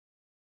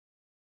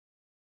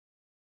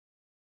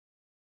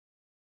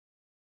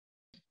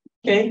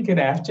Okay, good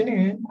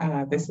afternoon.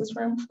 This is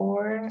room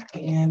 4,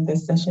 and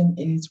this session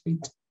is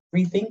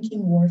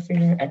Rethinking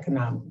Warfare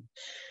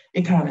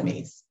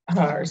Economies.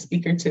 Our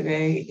speaker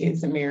today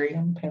is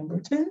Miriam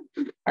Pemberton,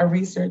 a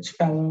research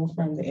fellow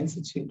from the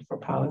Institute for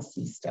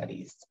Policy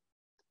Studies.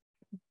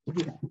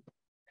 All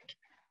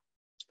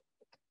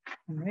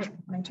right,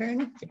 my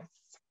turn. Yes.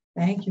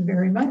 Thank you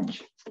very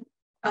much.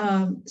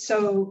 I'm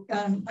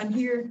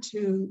here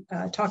to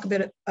talk a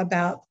bit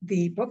about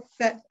the book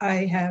that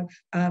I have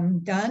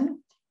done.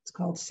 It's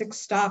called 6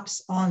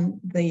 Stops on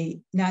the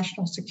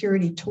National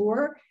Security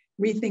Tour,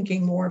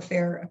 Rethinking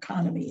Warfare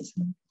Economies.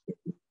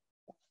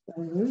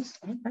 Oh,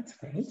 that's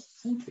great.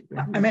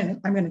 I'm going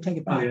to take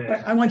it back,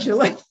 but I want you to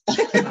look.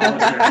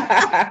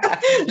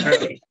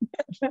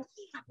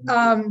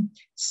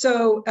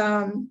 So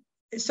I'm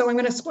going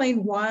to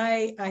explain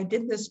why I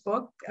did this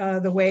book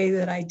the way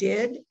that I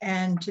did.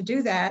 And to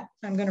do that,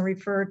 I'm going to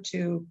refer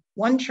to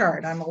one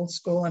chart. I'm old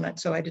school in it,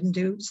 so I didn't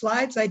do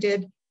slides. I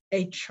did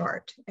a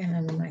chart,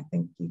 and I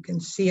think you can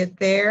see it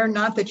there.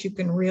 Not that you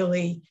can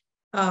really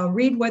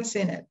read what's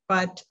in it,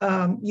 but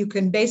you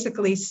can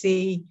basically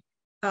see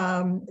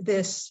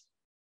this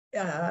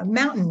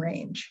mountain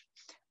range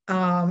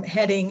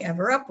heading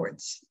ever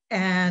upwards.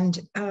 And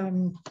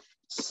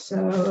so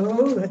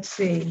let's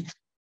see.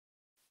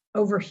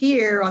 Over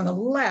here on the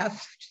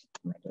left,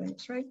 am I doing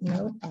this right?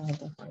 No.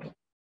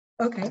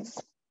 Okay.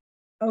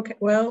 Okay.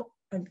 Well,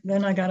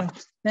 then I gotta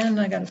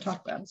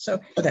talk about it. So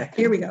okay.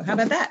 Here we go. How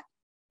about that?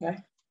 Okay.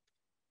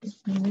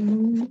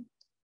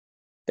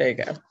 There you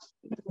go.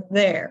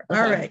 There.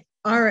 Okay. All right.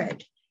 All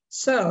right.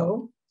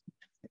 So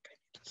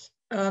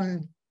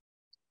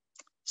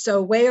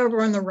way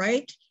over on the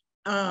right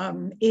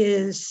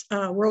is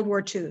World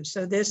War II.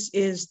 So this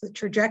is the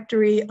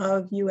trajectory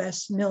of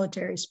U.S.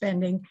 military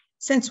spending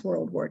since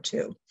World War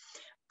II.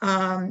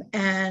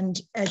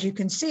 And as you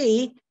can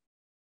see,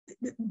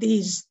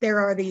 there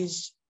are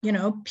these,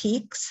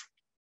 peaks,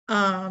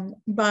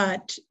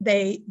 but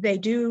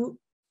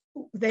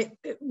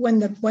when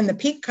the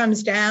peak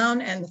comes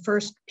down, and the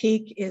first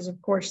peak is,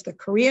 of course, the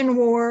Korean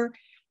War.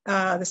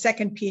 The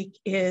second peak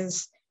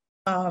is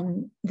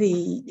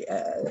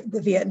the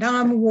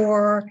Vietnam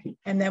War,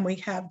 and then we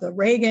have the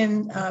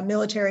Reagan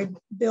military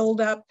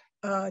buildup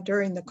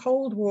during the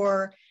Cold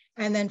War.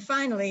 And then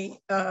finally,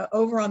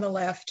 over on the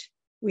left,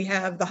 we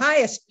have the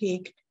highest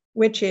peak,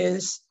 which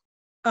is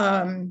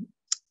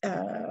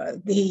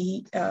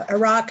the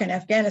Iraq and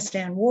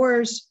Afghanistan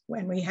wars,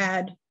 when we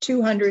had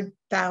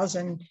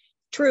 200,000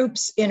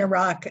 troops in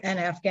Iraq and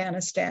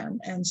Afghanistan.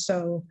 And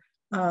so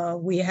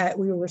we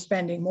were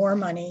spending more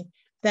money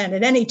than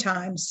at any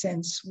time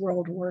since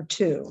World War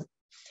II.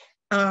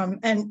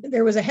 And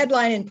there was a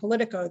headline in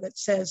Politico that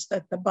says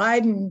that the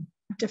Biden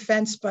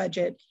defense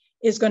budget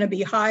is going to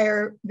be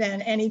higher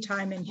than any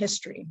time in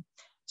history.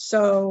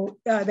 So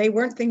they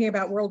weren't thinking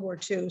about World War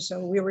II, so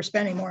we were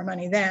spending more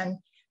money then.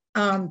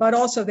 But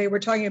also they were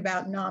talking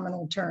about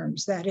nominal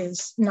terms, that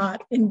is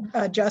not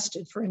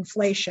adjusted for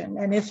inflation.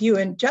 And if you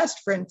adjust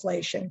for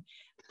inflation,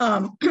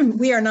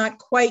 we are not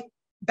quite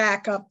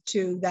back up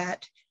to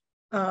that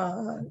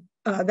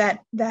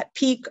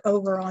peak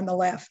over on the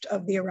left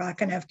of the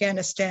Iraq and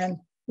Afghanistan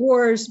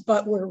wars,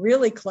 but we're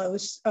really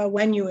close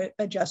when you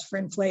adjust for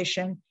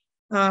inflation.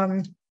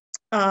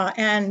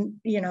 And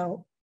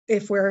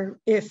if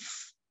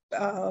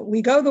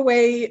we go the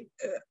way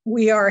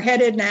we are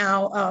headed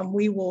now,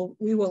 we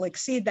will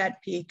exceed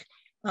that peak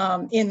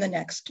in the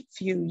next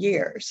few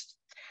years.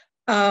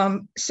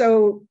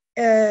 So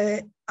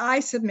I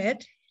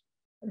submit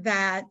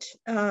that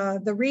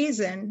the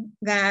reason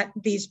that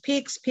these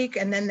peaks peak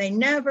and then they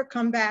never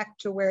come back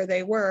to where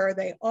they were,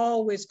 they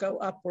always go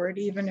upward,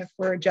 even if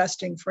we're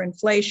adjusting for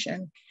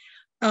inflation.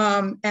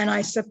 And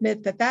I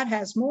submit that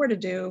has more to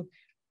do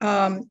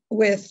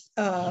with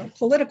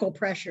political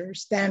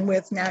pressures than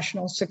with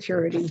national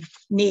security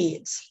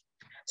needs.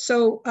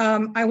 So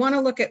I want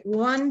to look at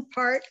one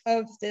part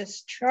of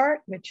this chart,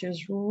 which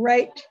is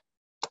right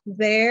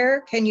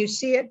there. Can you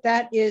see it?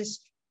 That is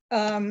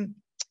the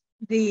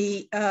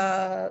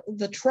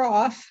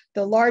trough,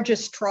 the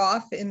largest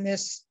trough in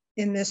this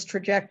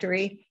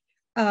trajectory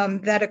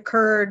that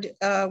occurred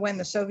when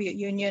the Soviet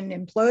Union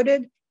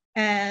imploded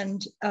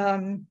and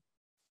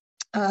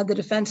the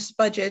defense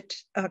budget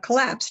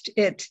collapsed.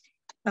 It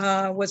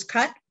was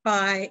cut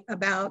by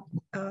about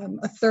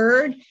a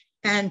third,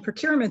 and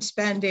procurement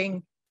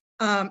spending.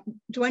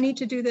 Do I need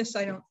to do this?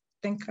 I don't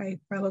think I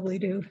probably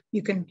do.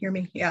 You can hear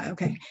me? Yeah,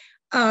 okay.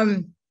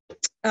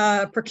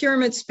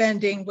 Procurement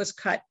spending was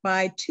cut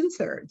by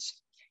 2/3,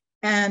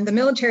 and the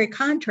military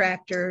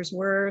contractors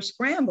were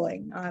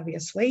scrambling,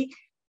 obviously.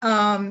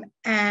 And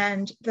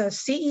the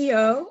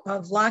CEO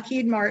of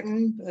Lockheed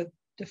Martin, the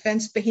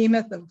defense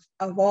behemoth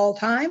of all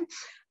time,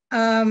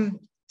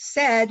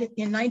 said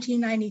in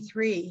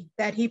 1993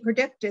 that he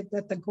predicted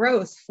that the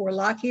growth for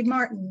Lockheed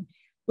Martin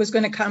was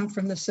going to come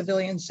from the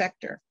civilian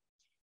sector.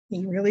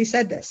 He really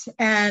said this,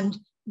 and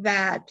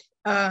that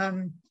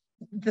the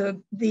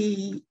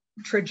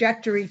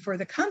trajectory for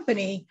the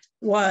company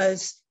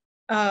was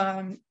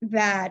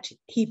that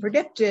he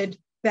predicted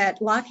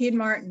that Lockheed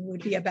Martin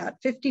would be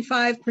about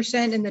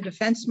 55% in the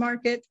defense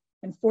market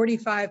and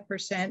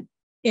 45%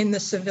 in the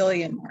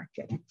civilian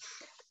market.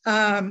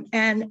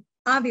 And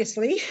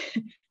obviously,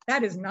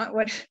 that is not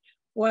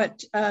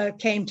what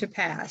came to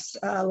pass.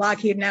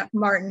 Lockheed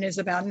Martin is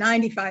about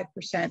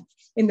 95%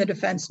 in the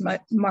defense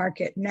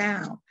market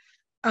now.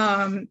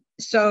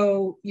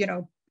 So, you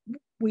know,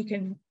 we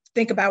can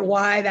think about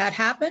why that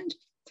happened.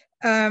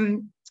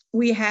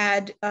 We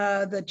had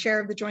the chair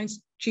of the Joint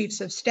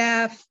Chiefs of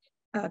Staff,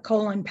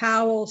 Colin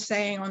Powell,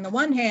 saying on the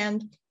one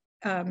hand,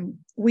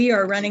 we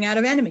are running out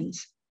of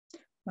enemies.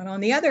 But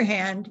on the other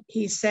hand,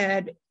 he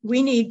said,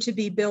 we need to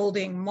be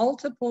building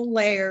multiple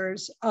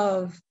layers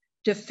of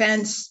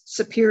defense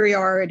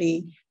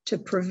superiority to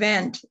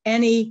prevent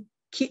any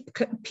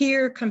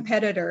peer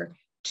competitor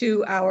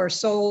to our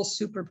sole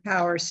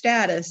superpower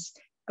status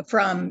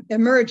from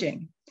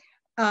emerging.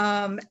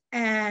 The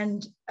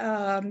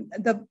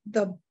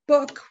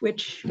book,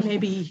 which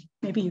maybe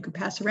you could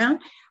pass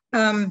around,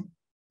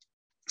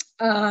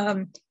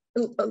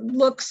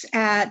 looks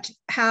at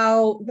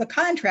how the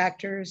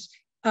contractors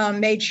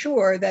made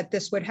sure that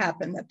this would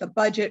happen, that the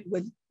budget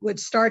would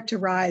start to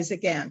rise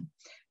again,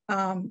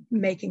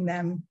 making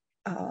them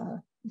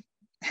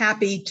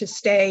happy to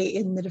stay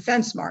in the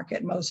defense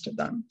market, most of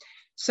them.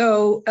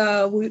 So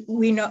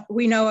we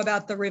know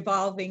about the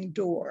revolving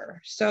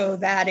door. So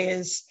that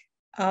is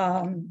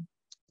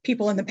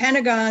people in the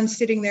Pentagon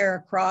sitting there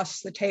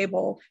across the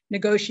table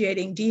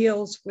negotiating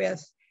deals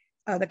with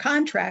the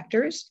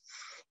contractors.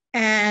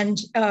 And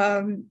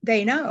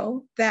they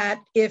know that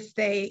if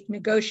they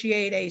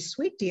negotiate a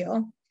sweet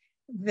deal,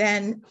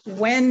 then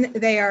when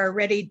they are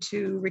ready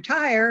to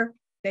retire,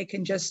 they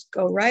can just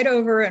go right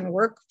over and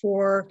work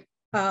for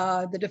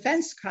the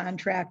defense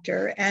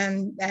contractor,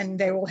 and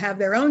they will have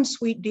their own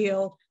sweet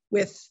deal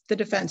with the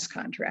defense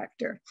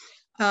contractor.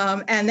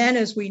 And then,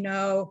 as we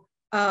know,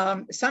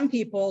 some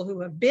people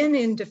who have been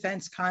in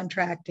defense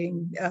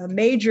contracting,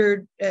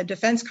 major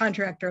defense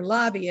contractor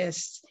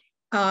lobbyists,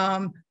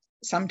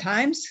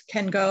 sometimes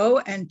can go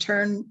and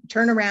turn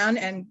around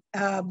and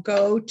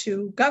go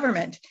to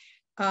government,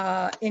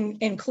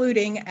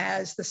 including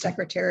as the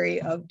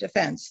Secretary of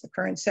Defense. The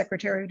current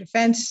Secretary of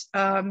Defense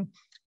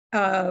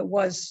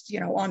was,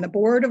 on the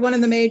board of one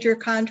of the major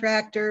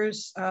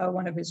contractors.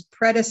 One of his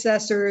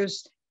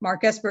predecessors,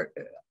 Mark Esper.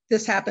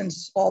 This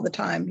happens all the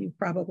time. You've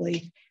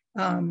probably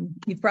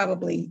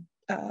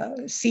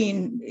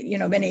seen,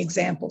 many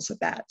examples of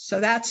that. So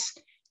that's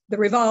the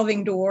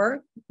revolving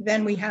door.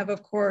 Then we have,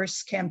 of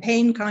course,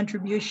 campaign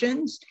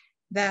contributions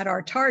that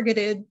are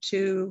targeted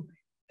to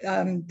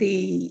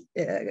the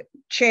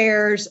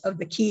chairs of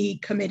the key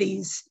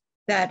committees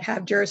that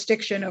have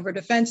jurisdiction over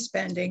defense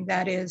spending.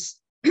 That is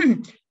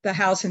the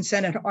House and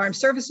Senate Armed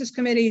Services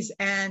Committees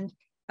and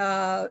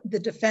the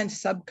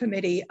Defense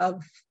Subcommittee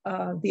of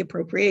the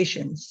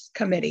Appropriations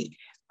Committee.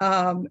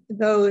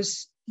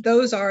 Those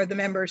are the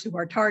members who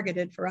are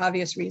targeted for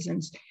obvious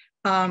reasons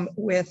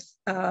with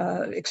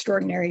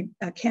extraordinary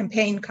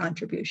campaign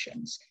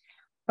contributions.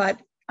 But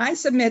I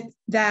submit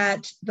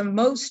that the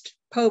most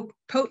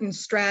potent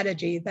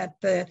strategy that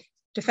the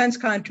defense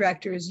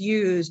contractors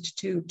used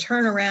to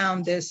turn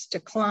around this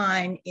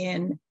decline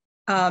in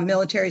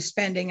military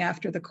spending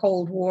after the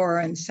Cold War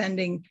and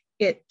sending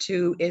it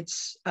to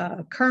its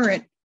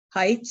current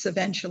heights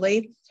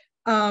eventually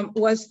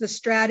was the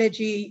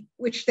strategy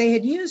which they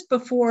had used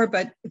before,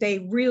 but they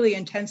really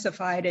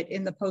intensified it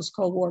in the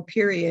post-Cold War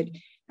period.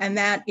 And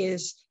that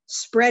is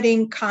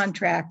spreading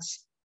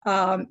contracts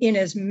in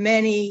as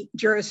many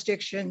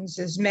jurisdictions,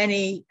 as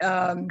many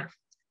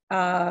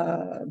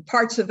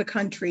parts of the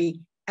country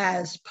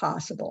as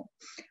possible.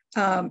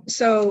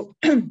 So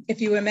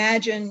if you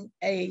imagine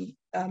a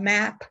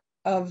map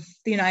of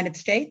the United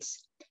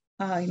States,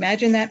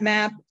 imagine that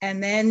map,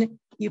 and then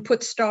you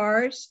put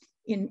stars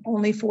in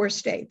only 4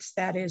 states.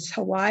 That is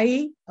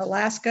Hawaii,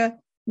 Alaska,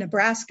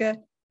 Nebraska,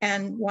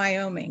 and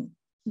Wyoming.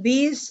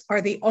 These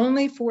are the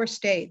only 4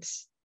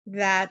 states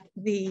that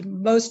the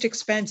most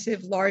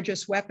expensive,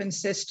 largest weapon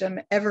system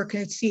ever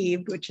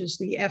conceived, which is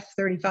the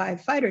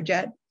F-35 fighter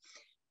jet.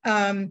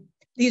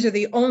 These are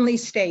the only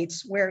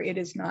states where it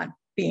is not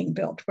being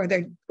built, where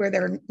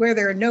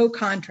there are no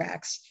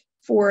contracts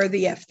for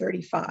the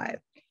F-35.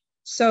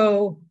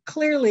 So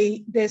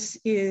clearly, this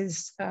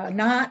is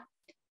not,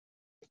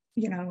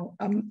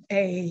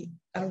 a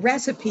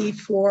recipe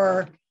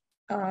for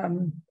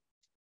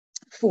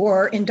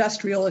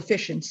industrial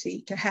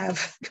efficiency to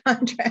have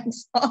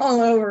contracts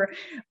all over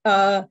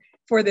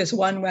for this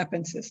one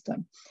weapon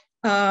system.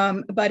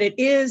 But it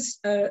is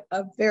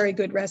a very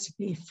good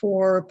recipe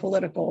for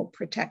political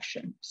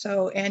protection.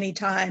 So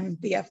anytime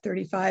the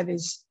F-35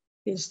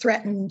 is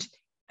threatened,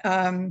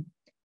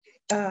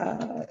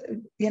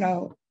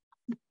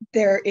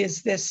 there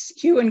is this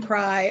hue and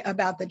cry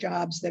about the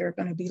jobs that are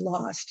going to be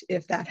lost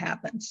if that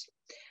happens.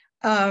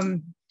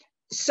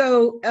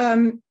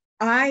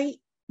 I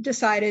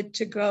decided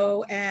to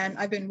go, and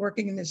I've been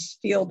working in this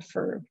field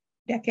for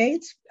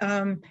decades,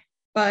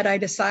 but I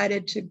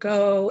decided to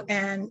go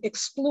and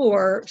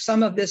explore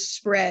some of this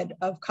spread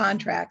of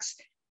contracts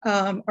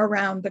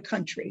around the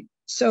country.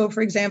 So,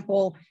 for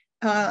example,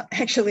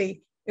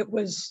 actually, it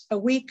was a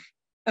week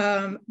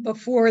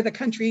before the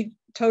country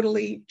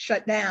totally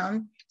shut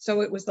down.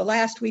 So it was the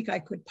last week I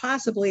could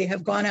possibly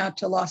have gone out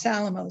to Los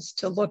Alamos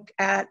to look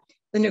at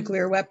the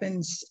nuclear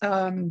weapons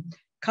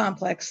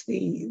complex,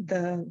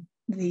 the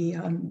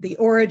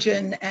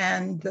origin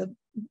and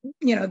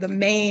the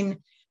main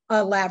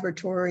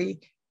laboratory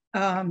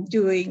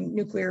doing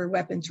nuclear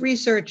weapons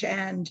research,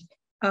 and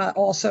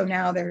also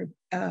now they're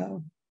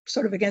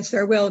sort of against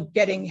their will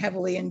getting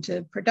heavily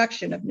into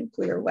production of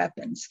nuclear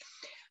weapons.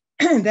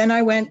 Then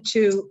I went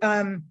to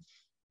an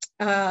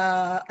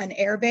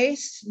air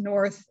base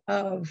north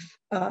of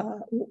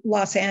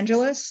Los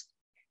Angeles.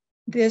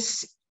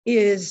 This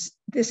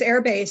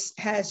air base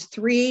has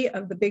 3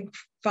 of the big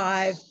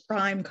 5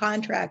 prime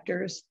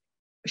contractors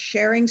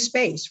sharing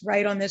space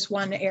right on this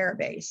one air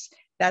base.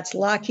 That's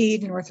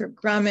Lockheed, Northrop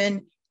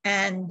Grumman,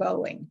 and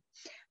Boeing.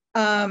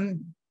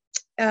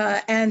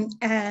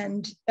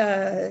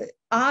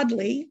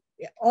 Oddly,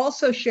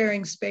 also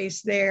sharing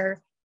space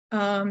there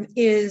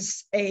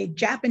is a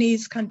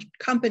Japanese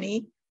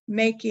company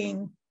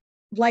making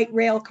light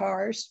rail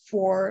cars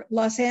for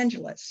Los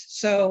Angeles.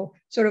 So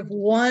sort of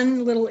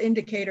one little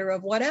indicator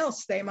of what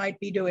else they might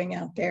be doing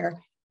out there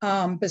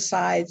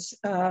besides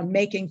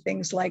making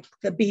things like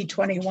the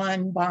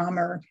B-21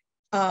 bomber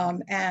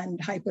and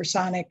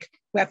hypersonic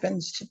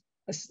weapons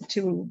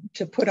to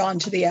put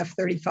onto the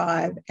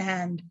F-35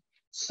 and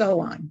so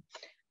on.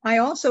 I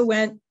also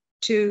went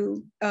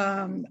to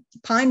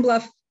Pine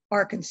Bluff,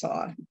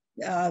 Arkansas,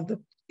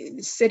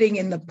 sitting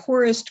in the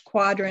poorest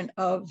quadrant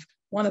of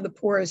one of the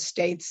poorest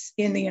states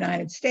in the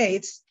United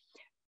States.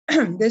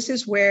 This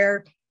is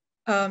where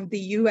the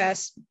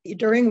US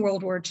during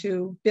World War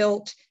II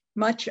built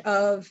much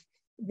of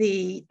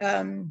its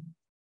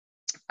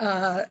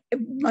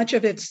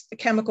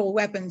chemical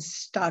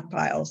weapons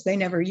stockpiles. They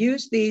never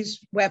used these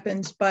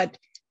weapons, but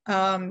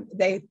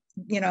they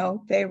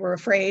were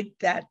afraid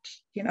that,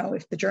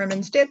 if the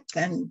Germans did,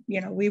 then,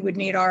 we would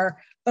need our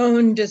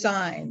own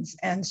designs.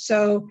 And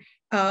so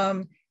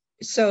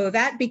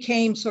that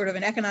became sort of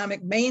an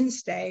economic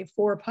mainstay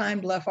for Pine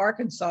Bluff,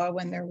 Arkansas,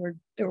 when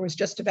there was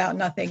just about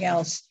nothing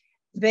else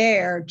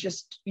there,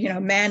 just,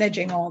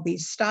 managing all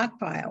these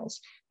stockpiles.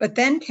 But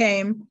then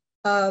came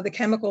the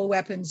Chemical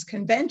Weapons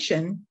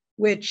Convention,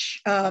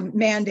 which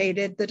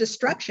mandated the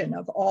destruction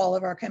of all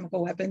of our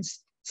chemical weapons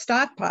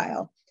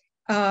stockpile.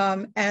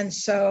 And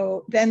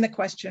so then the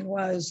question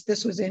was,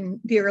 this was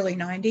in the early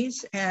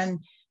 90s.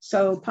 And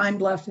so Pine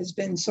Bluff has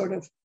been sort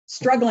of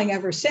struggling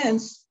ever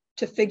since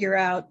to figure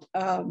out,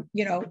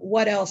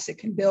 what else it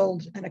can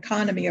build an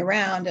economy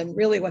around. And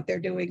really what they're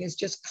doing is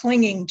just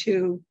clinging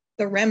to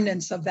the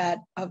remnants of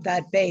that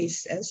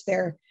base as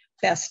their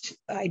best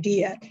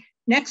idea.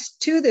 Next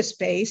to this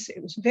base,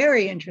 it was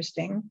very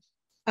interesting.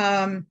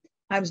 I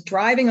was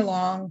driving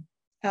along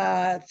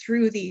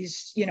through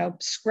these,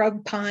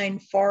 scrub pine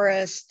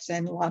forests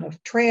and a lot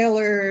of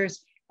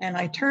trailers. And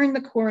I turned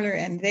the corner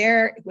and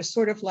there it was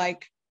sort of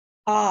like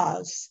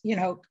Oz,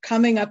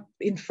 coming up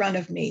in front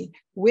of me,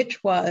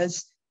 which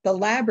was the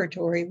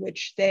laboratory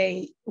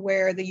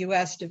where the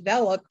US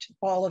developed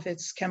all of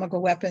its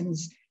chemical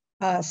weapons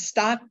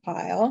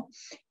stockpile.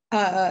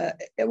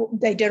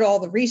 They did all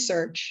the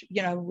research,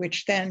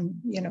 which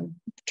then,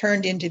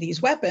 turned into these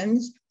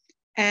weapons.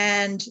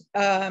 And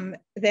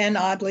then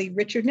oddly,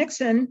 Richard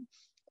Nixon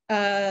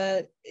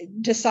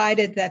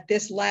decided that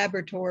this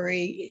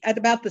laboratory, at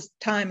about the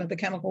time of the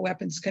Chemical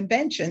Weapons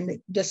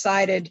Convention,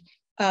 decided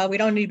we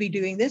don't need to be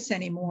doing this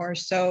anymore.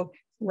 So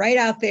right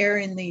out there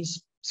in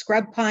these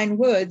scrub pine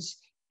woods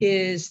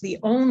is the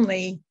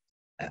only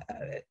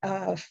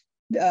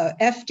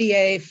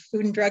FDA,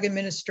 Food and Drug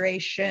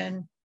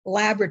Administration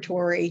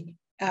laboratory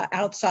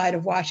outside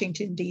of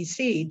Washington,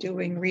 D.C.,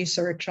 doing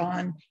research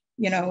on,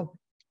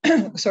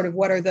 sort of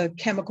what are the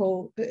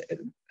chemicals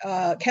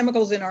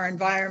in our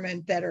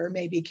environment that are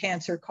maybe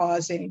cancer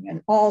causing,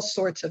 and all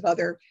sorts of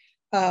other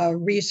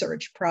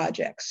research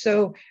projects.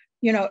 So,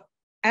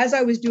 as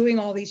I was doing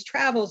all these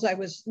travels, I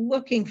was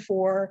looking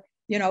for,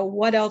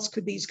 what else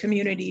could these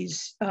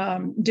communities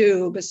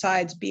do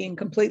besides being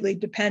completely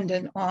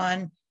dependent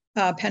on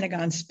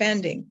Pentagon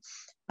spending.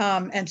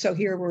 And so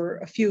here were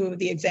a few of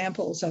the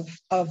examples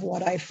of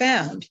what I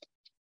found.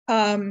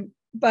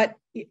 But,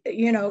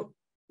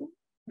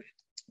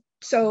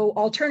 so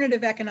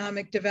alternative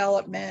economic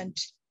development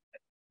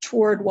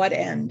toward what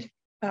end?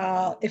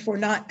 If we're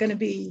not going to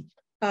be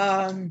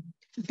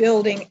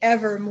building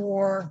ever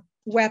more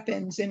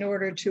weapons in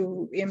order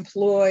to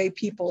employ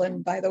people,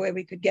 and by the way,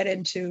 we could get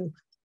into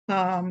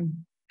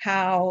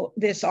how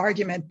this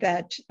argument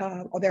that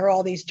there are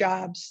all these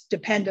jobs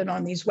dependent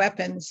on these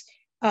weapons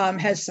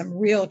has some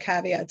real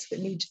caveats that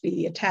need to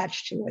be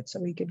attached to it. So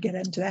we could get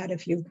into that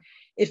if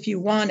you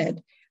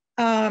wanted.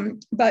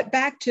 But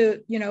back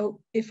to,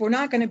 if we're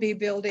not going to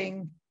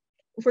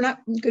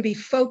be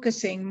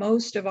focusing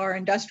most of our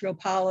industrial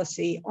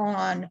policy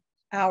on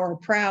our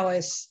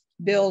prowess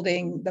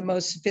building the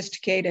most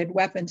sophisticated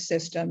weapon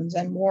systems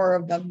and more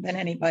of them than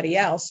anybody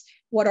else,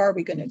 what are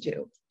we going to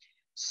do?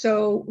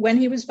 So when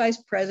he was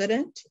vice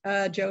president,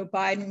 Joe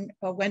Biden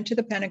went to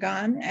the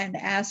Pentagon and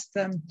asked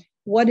them,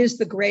 what is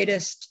the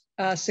greatest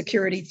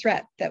security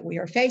threat that we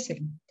are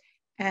facing?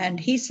 And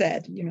he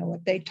said, you know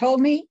what they told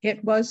me?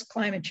 It was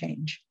climate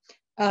change.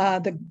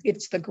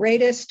 It's the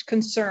greatest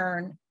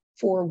concern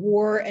for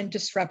war and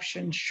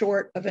disruption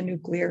short of a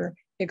nuclear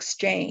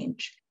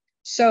exchange.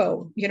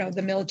 So, you know,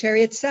 the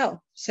military itself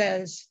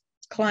says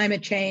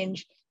climate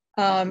change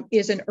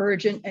is an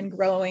urgent and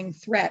growing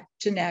threat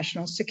to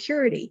national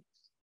security.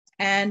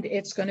 And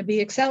it's going to be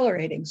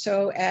accelerating.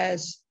 So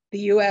as the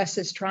US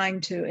is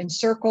trying to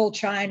encircle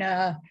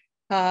China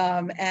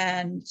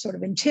and sort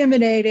of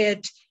intimidate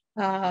it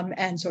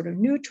and sort of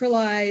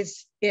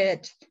neutralize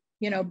it,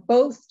 you know,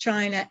 both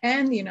China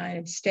and the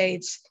United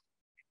States,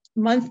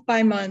 month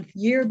by month,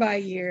 year by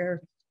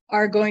year,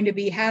 are going to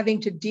be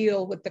having to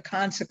deal with the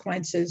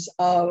consequences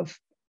of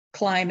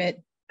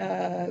climate,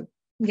 you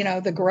know,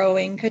 the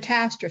growing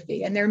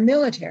catastrophe. And their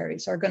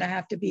militaries are going to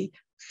have to be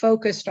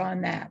focused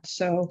on that.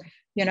 So,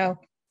 you know,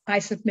 I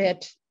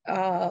submit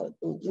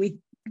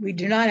we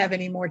do not have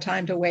any more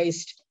time to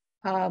waste.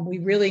 We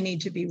really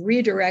need to be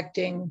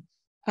redirecting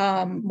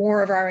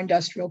more of our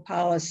industrial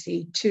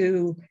policy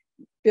to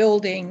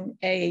building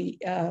a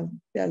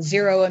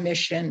zero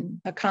emission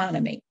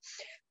economy.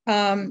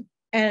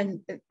 And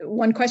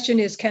one question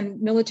is,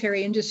 can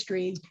military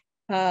industry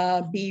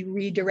be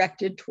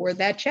redirected toward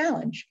that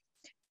challenge?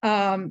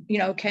 You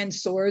know, can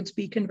swords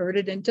be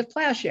converted into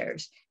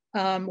plowshares?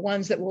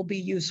 Ones that will be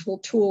useful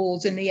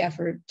tools in the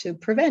effort to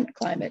prevent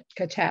climate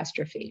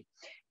catastrophe?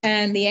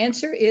 And the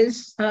answer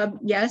is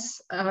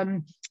yes.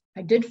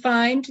 I did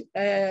find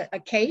a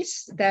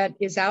case that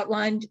is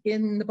outlined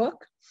in the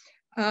book.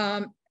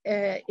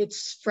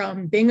 It's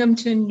from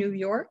Binghamton, New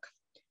York,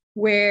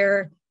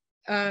 where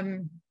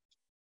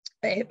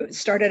it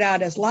started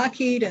out as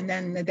Lockheed, and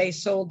then they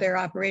sold their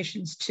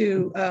operations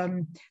to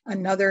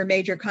another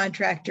major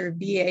contractor,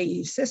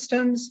 BAE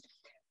Systems.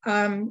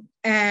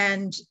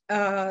 And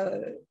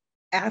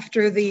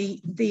after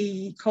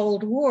the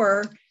Cold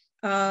War,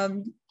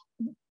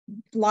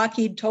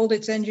 Lockheed told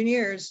its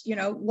engineers, you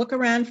know, look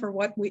around for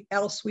what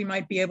else we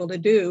might be able to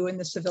do in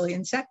the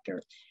civilian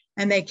sector.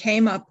 And they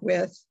came up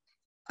with,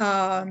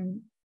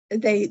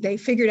 they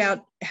figured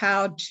out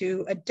how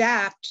to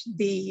adapt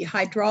the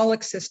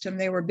hydraulic system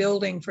they were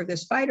building for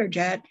this fighter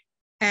jet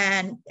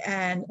and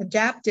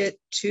adapt it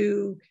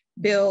to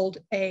build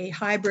a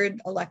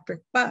hybrid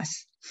electric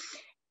bus.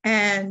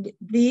 And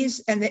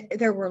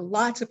there were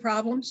lots of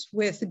problems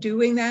with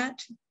doing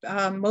that.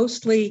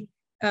 Mostly,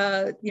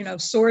 you know,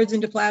 swords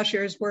into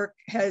plowshares work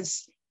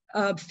has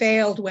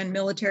failed when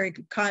military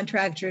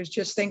contractors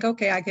just think,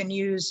 okay, I can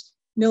use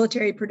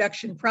military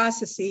production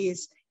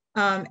processes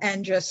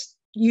and just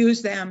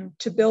use them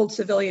to build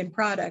civilian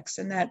products.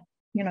 And that,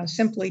 you know,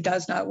 simply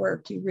does not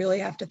work. You really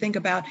have to think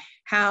about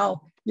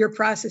how your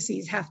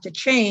processes have to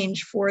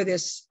change for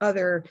this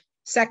other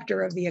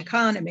sector of the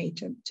economy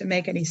to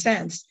make any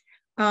sense.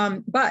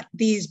 But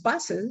these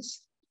buses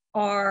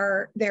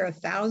there are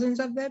thousands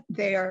of them.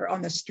 They are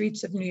on the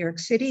streets of New York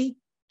City,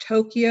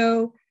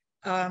 Tokyo,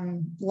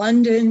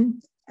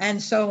 London,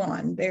 and so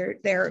on.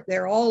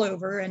 They're all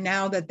over. And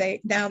now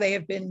they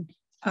have been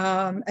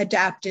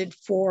adapted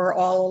for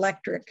all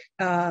electric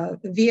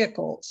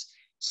vehicles.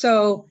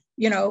 So,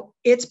 you know,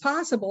 it's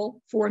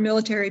possible for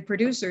military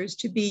producers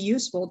to be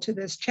useful to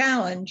this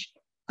challenge,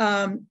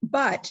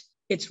 but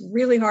it's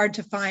really hard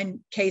to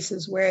find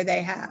cases where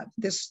they have.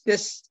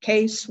 This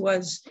case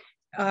was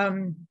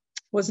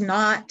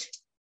not,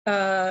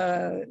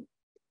 you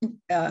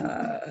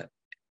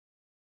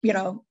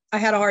know, I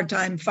had a hard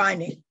time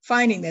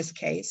finding this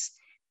case.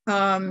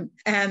 And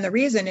the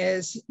reason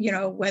is, you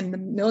know, when the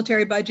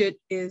military budget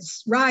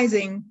is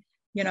rising,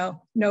 you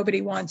know, nobody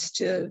wants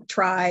to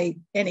try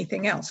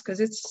anything else because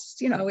it's,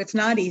 you know, it's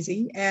not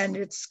easy and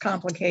it's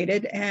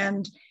complicated,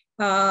 and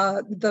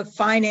the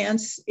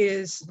finance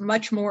is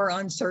much more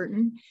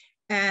uncertain.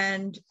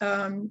 And,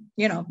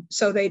 you know,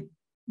 so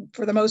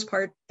for the most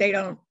part, they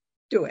don't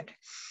do it.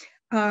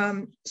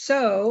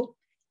 So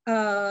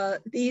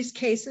these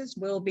cases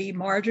will be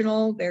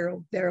marginal.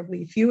 There will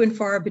be few and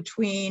far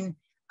between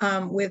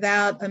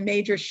without a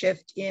major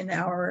shift in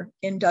our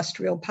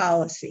industrial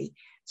policy.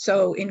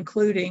 So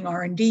including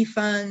R&D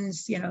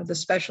funds, you know, the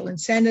special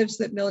incentives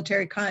that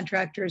military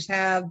contractors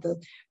have, the,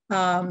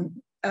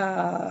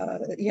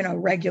 you know,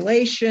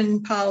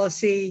 regulation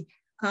policy,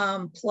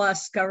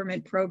 plus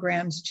government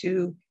programs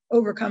to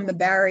overcome the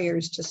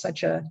barriers to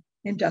such a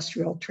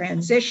industrial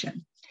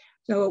transition.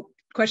 So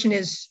the question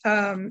is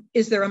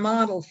there a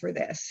model for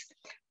this?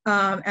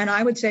 And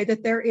I would say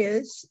that there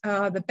is.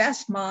 The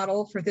best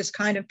model for this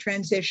kind of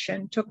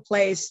transition took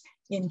place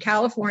in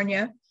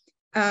California.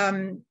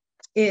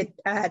 You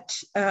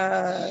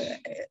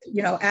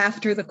know,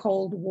 after the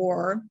Cold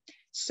War.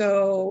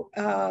 So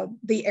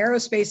the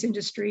aerospace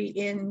industry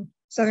in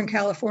Southern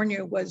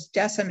California was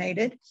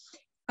decimated,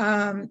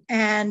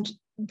 and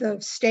the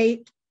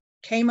state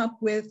came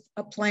up with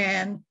a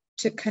plan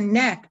to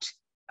connect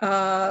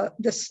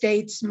the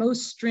state's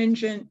most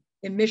stringent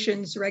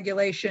emissions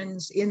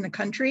regulations in the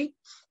country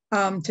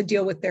to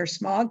deal with their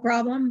smog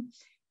problem.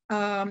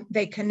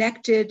 They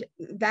connected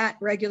that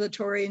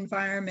regulatory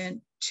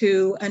environment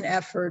to an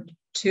effort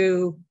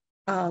to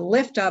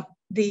lift up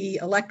the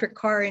electric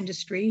car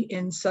industry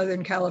in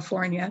Southern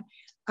California.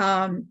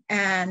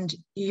 And,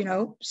 you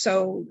know,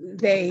 so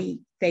they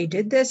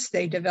did this.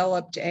 They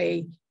developed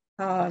a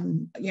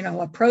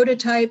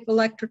prototype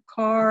electric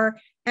car,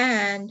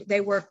 and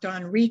they worked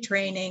on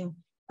retraining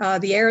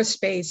the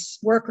aerospace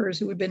workers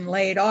who had been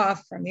laid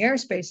off from the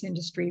aerospace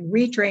industry,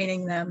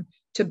 retraining them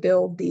to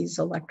build these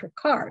electric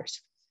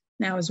cars.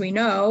 Now, as we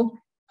know,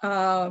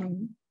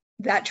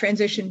 that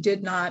transition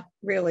did not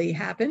really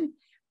happen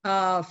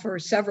for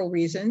several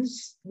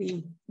reasons.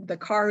 The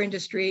car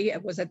industry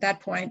was at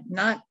that point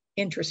not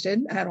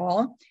interested at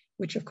all,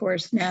 which of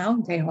course now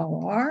they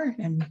all are,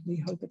 and we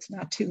hope it's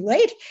not too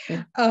late.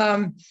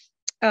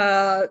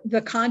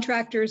 The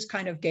contractors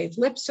kind of gave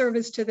lip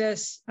service to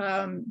this,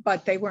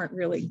 but they weren't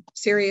really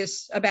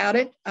serious about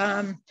it.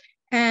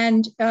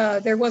 And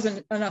there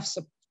wasn't enough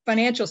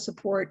financial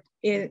support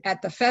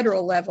at the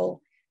federal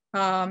level.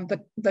 Clinton,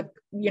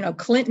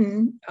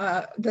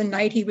 the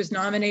night he was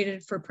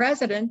nominated for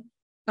president,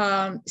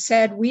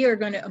 said, we are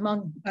going to,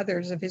 among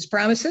others of his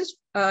promises,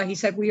 he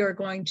said, we are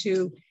going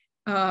to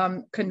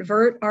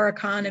convert our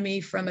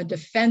economy from a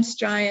defense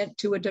giant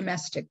to a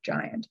domestic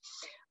giant.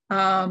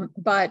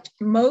 But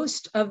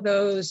most of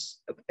those,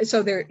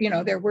 so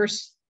there were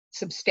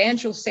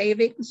substantial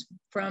savings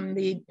from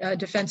the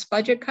defense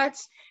budget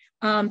cuts,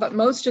 but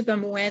most of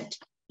them went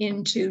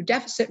into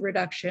deficit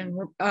reduction,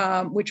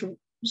 which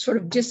sort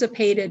of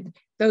dissipated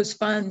those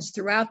funds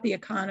throughout the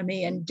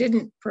economy and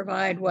didn't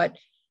provide what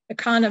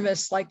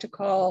economists like to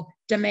call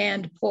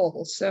demand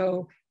pull.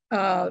 So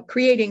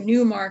creating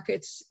new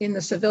markets in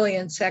the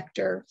civilian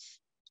sector,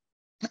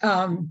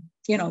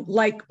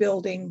 like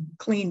building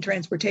clean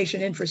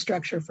transportation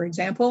infrastructure, for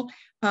example,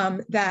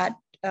 that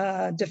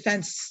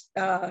defense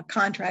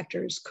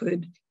contractors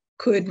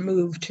could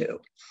move to.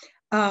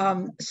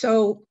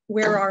 So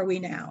where are we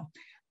now?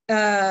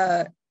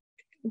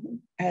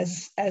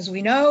 As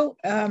we know,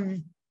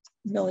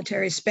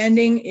 military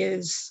spending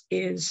is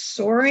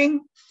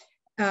soaring.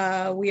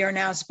 We are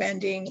now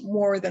spending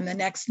more than the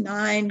next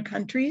 9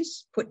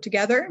 countries put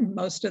together,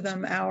 most of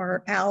them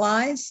our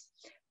allies.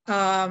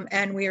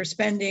 And we are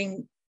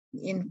spending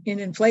in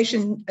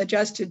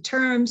inflation-adjusted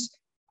terms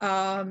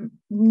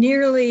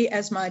nearly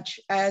as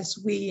much as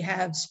we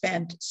have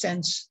spent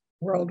since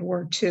World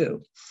War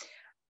II.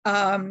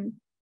 And,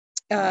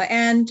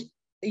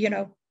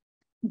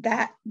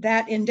 that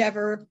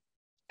endeavor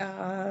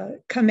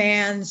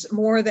commands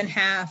more than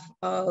half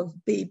of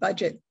the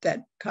budget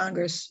that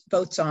Congress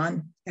votes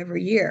on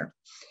every year.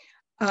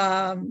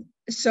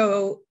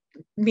 So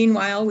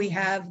meanwhile, we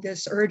have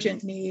this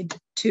urgent need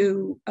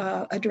to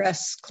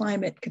address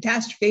climate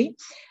catastrophe.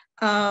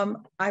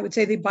 I would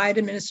say the Biden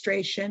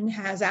administration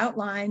has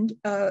outlined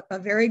a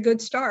very good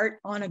start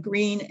on a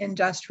green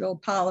industrial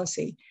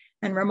policy.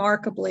 And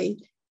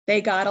remarkably,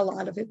 they got a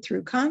lot of it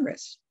through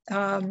Congress.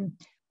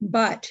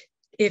 But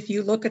if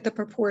you look at the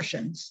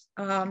proportions,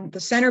 the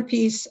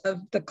centerpiece of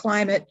the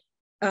climate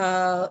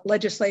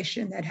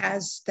legislation that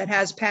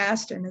has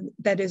passed and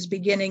that is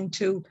beginning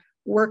to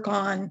work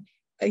on,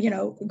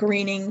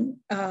 greening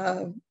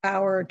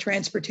our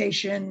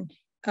transportation,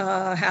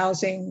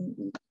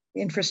 housing,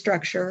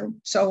 infrastructure,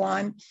 so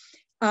on,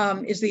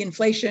 is the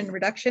Inflation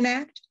Reduction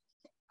Act.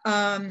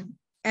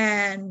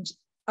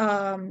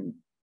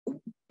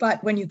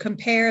 But when you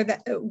compare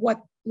that,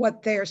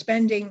 what they're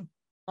spending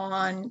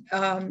on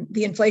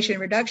the Inflation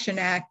Reduction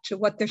Act to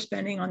what they're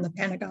spending on the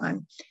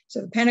Pentagon.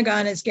 So the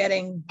Pentagon is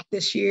getting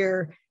this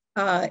year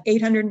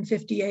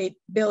 $858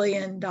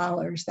 billion.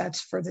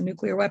 That's for the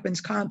nuclear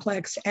weapons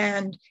complex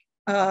and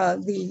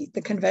the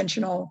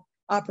conventional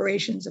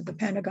operations of the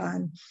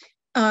Pentagon.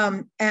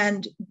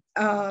 And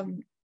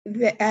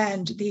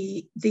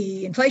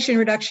the Inflation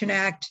Reduction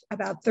Act,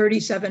 about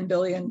 $37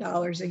 billion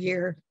a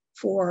year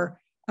for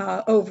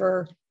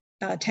over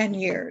 10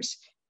 years.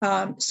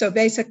 So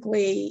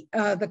basically,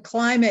 the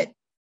climate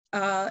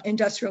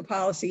industrial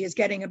policy is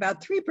getting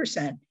about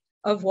 3%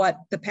 of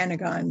what the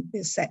Pentagon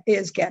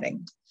is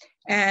getting.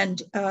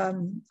 And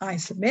I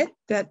submit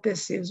that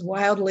this is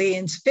wildly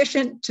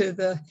insufficient to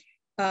the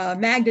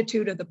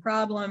magnitude of the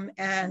problem,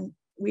 and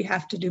we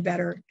have to do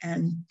better,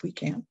 and we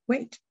can't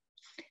wait.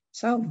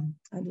 So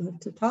I'd love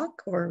to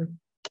talk or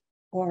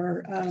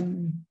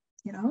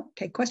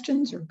take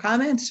questions or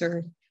comments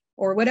or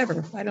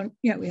whatever. I don't,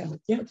 we have a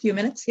few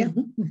minutes. Yeah.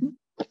 Mm-hmm. Mm-hmm.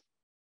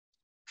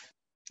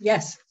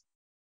 Yes.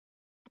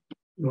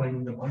 Do I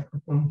need the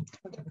microphone?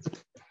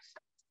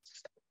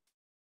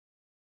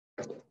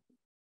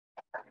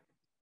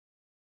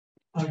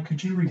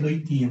 Could you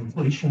relate the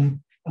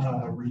Inflation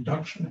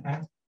Reduction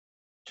Act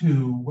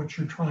to what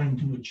you're trying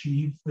to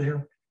achieve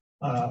there?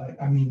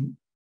 I mean,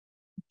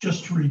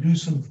 just to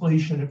reduce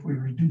inflation, if we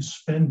reduce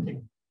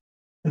spending,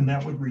 then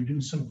that would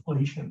reduce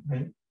inflation,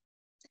 right?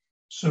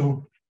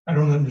 So I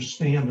don't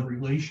understand the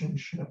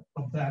relationship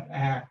of that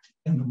act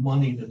and the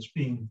money that's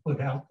being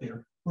put out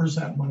there. Where's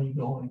that money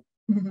going?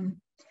 Mm-hmm.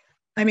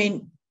 I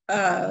mean,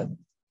 I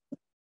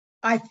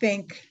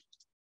think,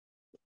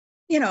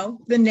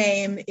 the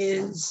name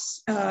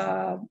is,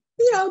 a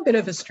bit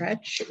of a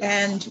stretch,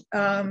 and,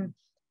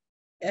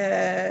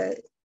 a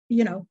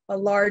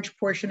large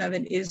portion of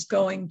it is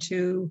going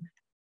to,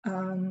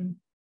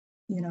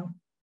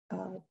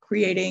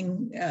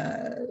 creating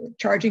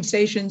charging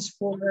stations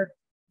for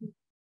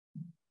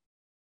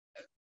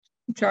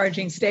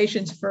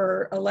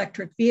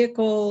electric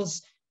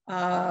vehicles,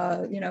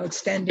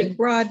 extending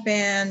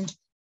broadband,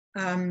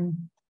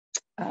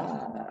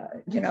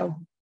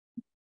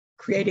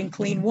 creating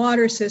clean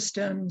water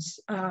systems,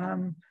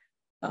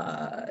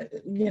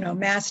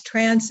 mass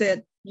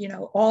transit,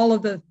 all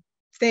of the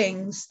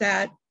things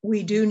that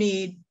we do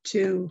need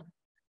to,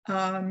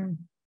 to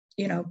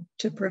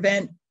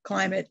prevent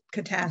climate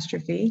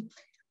catastrophe.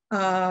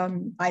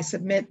 I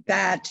submit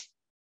that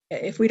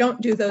if we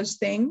don't do those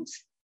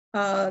things,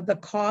 the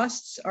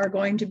costs are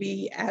going to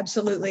be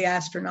absolutely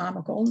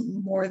astronomical,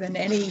 more than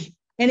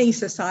any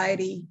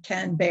society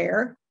can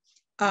bear.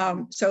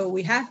 So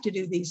we have to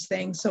do these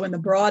things. So in the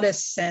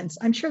broadest sense,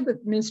 I'm sure the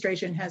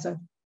administration has a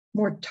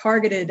more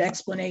targeted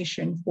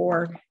explanation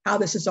for how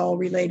this is all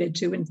related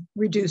to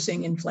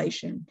reducing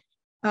inflation.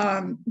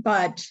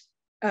 But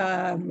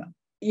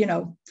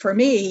for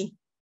me,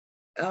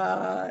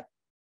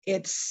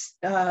 it's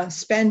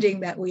spending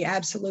that we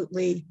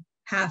absolutely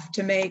have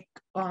to make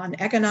on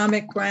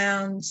economic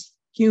grounds,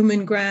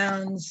 human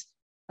grounds,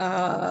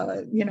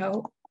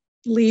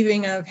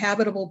 leaving a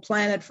habitable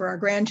planet for our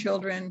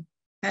grandchildren,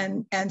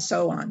 and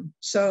so on.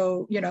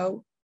 So,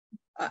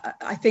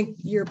 I think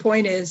your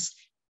point is,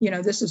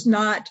 this is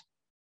not,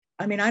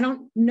 I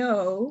don't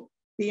know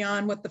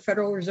beyond what the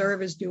Federal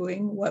Reserve is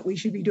doing, what we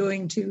should be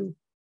doing to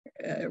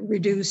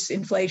reduce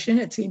inflation.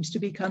 It seems to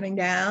be coming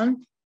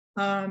down.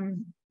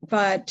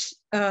 But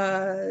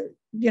I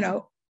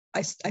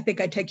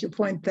think I take your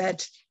point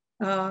that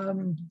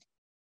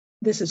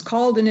this is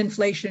called an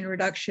inflation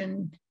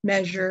reduction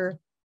measure.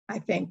 I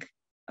think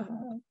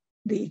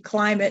the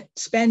climate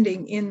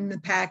spending in the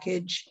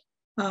package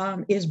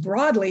is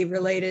broadly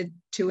related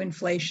to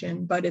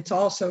inflation, but it's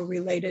also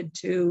related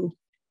to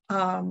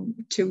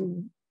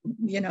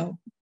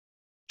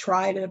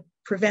try to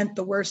prevent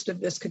the worst of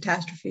this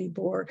catastrophe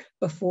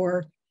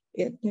before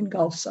it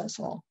engulfs us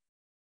all.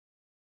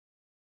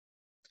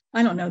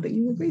 I don't know that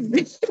you agree with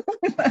me.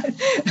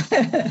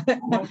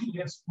 Why don't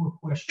you ask more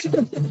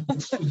questions?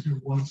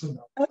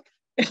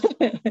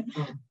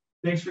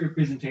 Thanks for your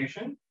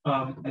presentation.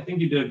 I think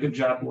you did a good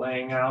job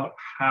laying out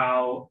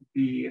how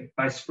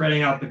by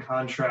spreading out the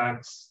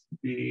contracts,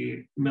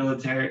 the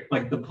military,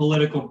 the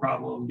political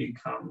problem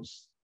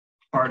becomes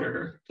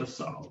harder to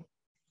solve.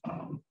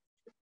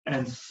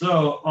 And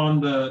so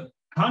on the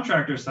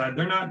contractor side,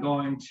 they're not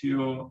going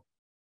to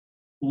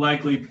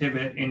likely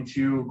pivot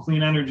into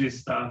clean energy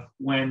stuff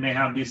when they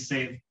have these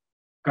safe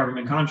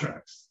government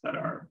contracts that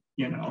are,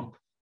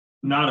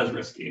 not as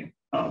risky.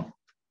 So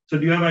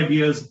do you have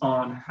ideas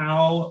on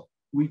how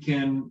we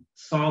can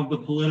solve the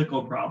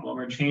political problem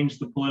or change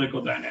the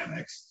political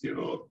dynamics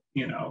to,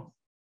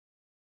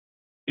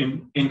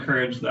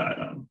 encourage that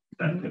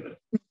pivot?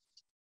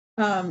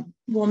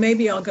 Well,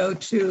 maybe I'll go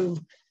to,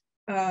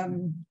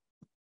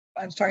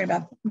 I was talking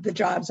about the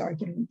jobs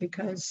argument,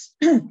 because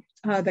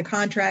the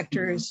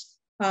contractors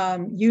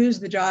use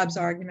the jobs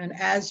argument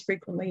as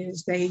frequently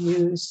as they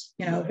use,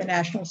 the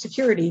national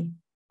security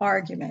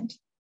argument.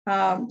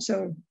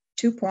 So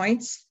 2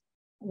 points.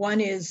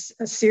 One is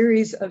a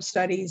series of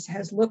studies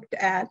has looked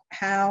at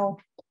how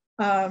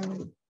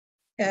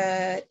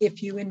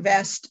if you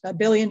invest $1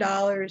 billion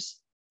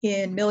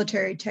in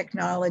military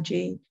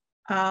technology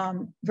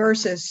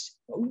versus,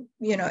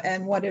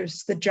 and what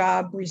is the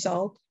job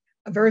result,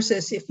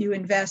 versus if you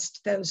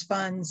invest those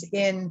funds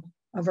in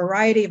a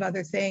variety of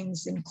other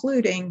things,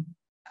 including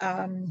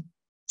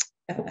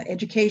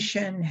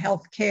education,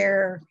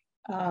 healthcare,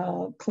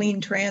 clean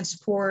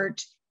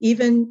transport,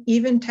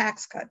 even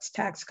tax cuts.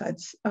 Tax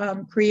cuts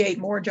create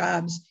more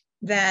jobs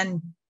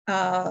than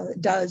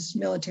does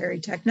military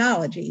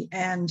technology.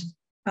 And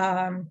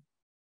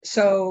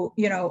so,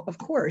 of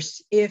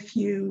course, if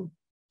you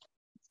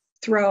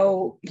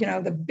throw,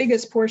 the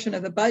biggest portion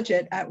of the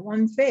budget at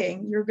one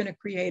thing, you're going to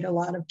create a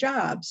lot of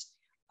jobs.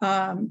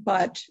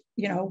 But,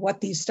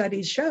 what these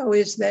studies show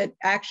is that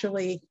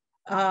actually,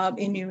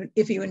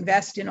 if you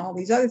invest in all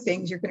these other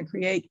things, you're going to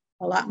create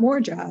a lot more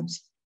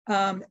jobs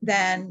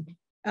than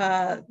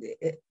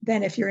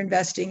if you're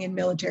investing in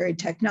military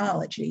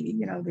technology.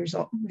 There's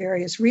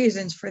various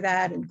reasons for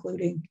that,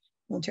 including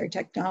military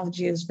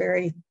technology is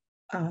very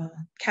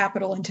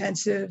capital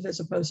intensive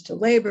as opposed to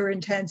labor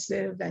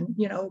intensive, and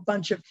a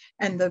bunch of,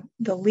 and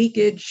the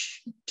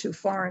leakage to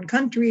foreign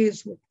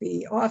countries with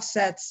the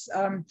offsets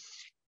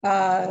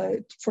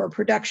for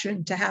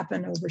production to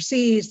happen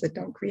overseas that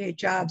don't create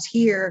jobs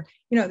here.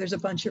 There's a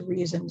bunch of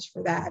reasons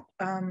for that.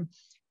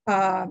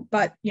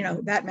 But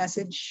that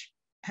message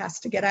has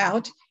to get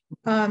out.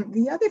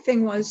 The other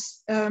thing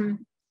was,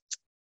 when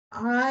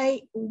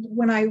I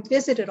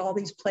visited all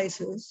these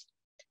places,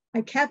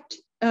 I kept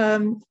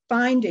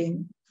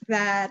finding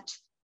that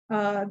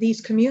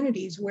these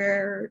communities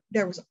where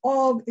there was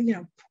all,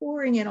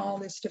 pouring in all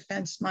this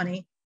defense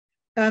money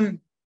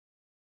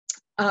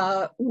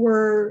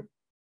were,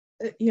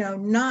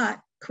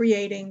 not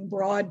creating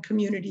broad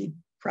community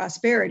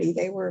prosperity.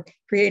 They were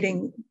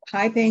creating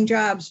high-paying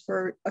jobs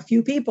for a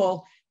few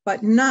people,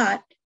 but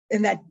not,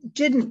 and that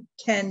didn't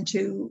tend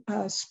to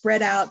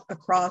spread out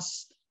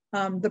across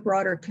the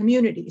broader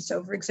community.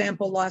 So, for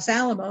example, Los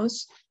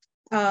Alamos,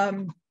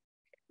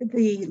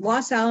 the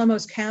Los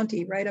Alamos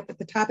County, right up at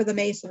the top of the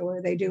mesa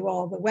where they do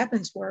all the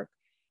weapons work,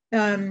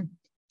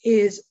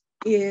 is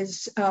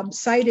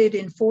cited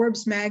in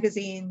Forbes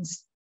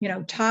magazine's,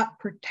 top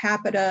per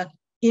capita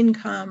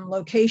income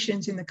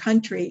locations in the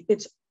country.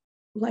 It's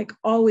like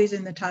always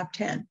in the top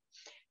 10.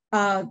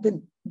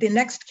 The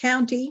next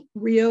county,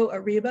 Rio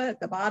Arriba,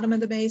 at the bottom of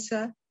the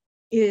mesa,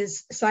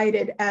 is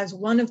cited as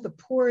one of the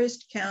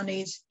poorest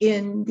counties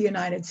in the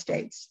United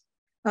States.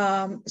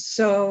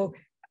 So,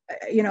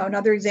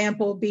 another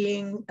example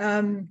being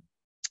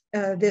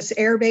this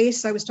air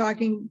base I was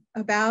talking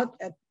about,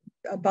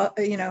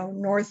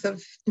 north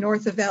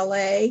of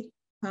LA.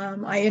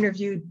 I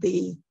interviewed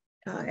the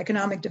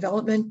economic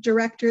development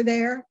director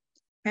there,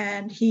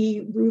 and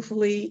he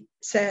ruefully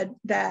said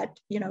that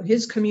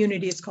his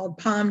community is called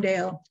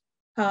Palmdale.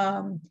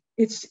 The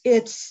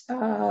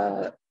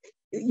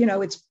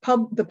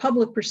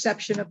public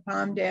perception of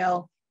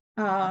Palmdale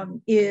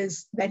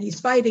is that he's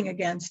fighting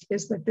against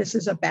is that this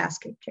is a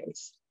basket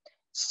case.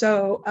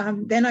 So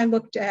then I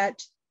looked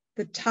at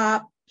the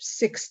top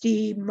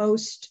 60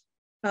 most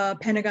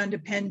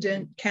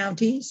Pentagon-dependent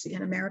counties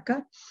in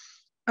America.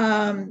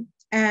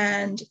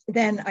 And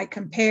then I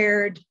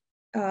compared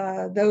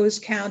those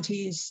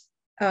counties'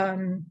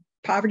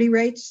 poverty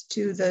rates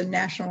to the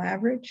national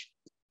average,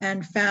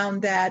 and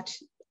found that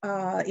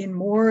in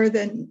more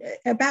than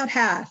about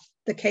half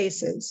the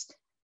cases,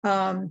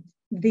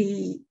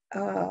 the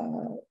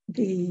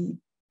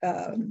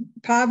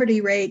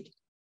poverty rate,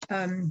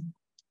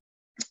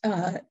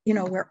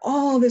 where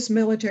all this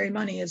military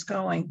money is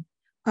going,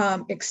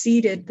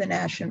 exceeded the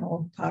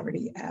national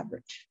poverty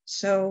average.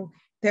 So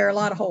there are a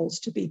lot of holes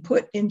to be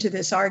put into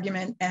this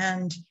argument,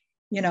 and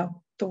the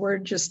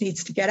word just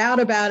needs to get out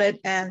about it,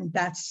 and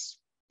that's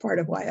part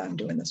of why I'm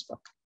doing this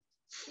book.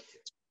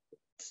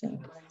 So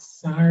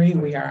sorry,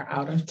 we are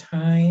out of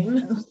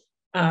time.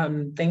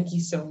 Thank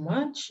you so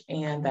much,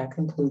 and that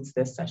concludes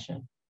this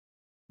session.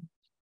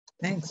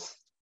 Thanks.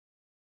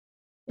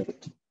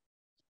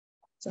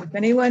 So if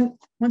anyone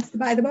wants to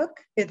buy the book,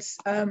 it's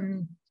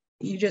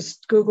you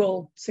just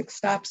Google 6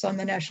 stops on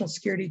the National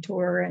Security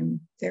Tour,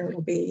 and there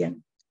it'll be.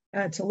 And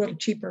it's a little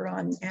cheaper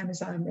on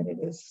Amazon than it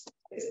is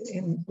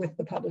with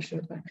the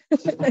publisher.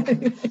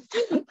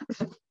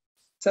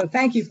 So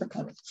thank you for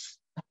coming.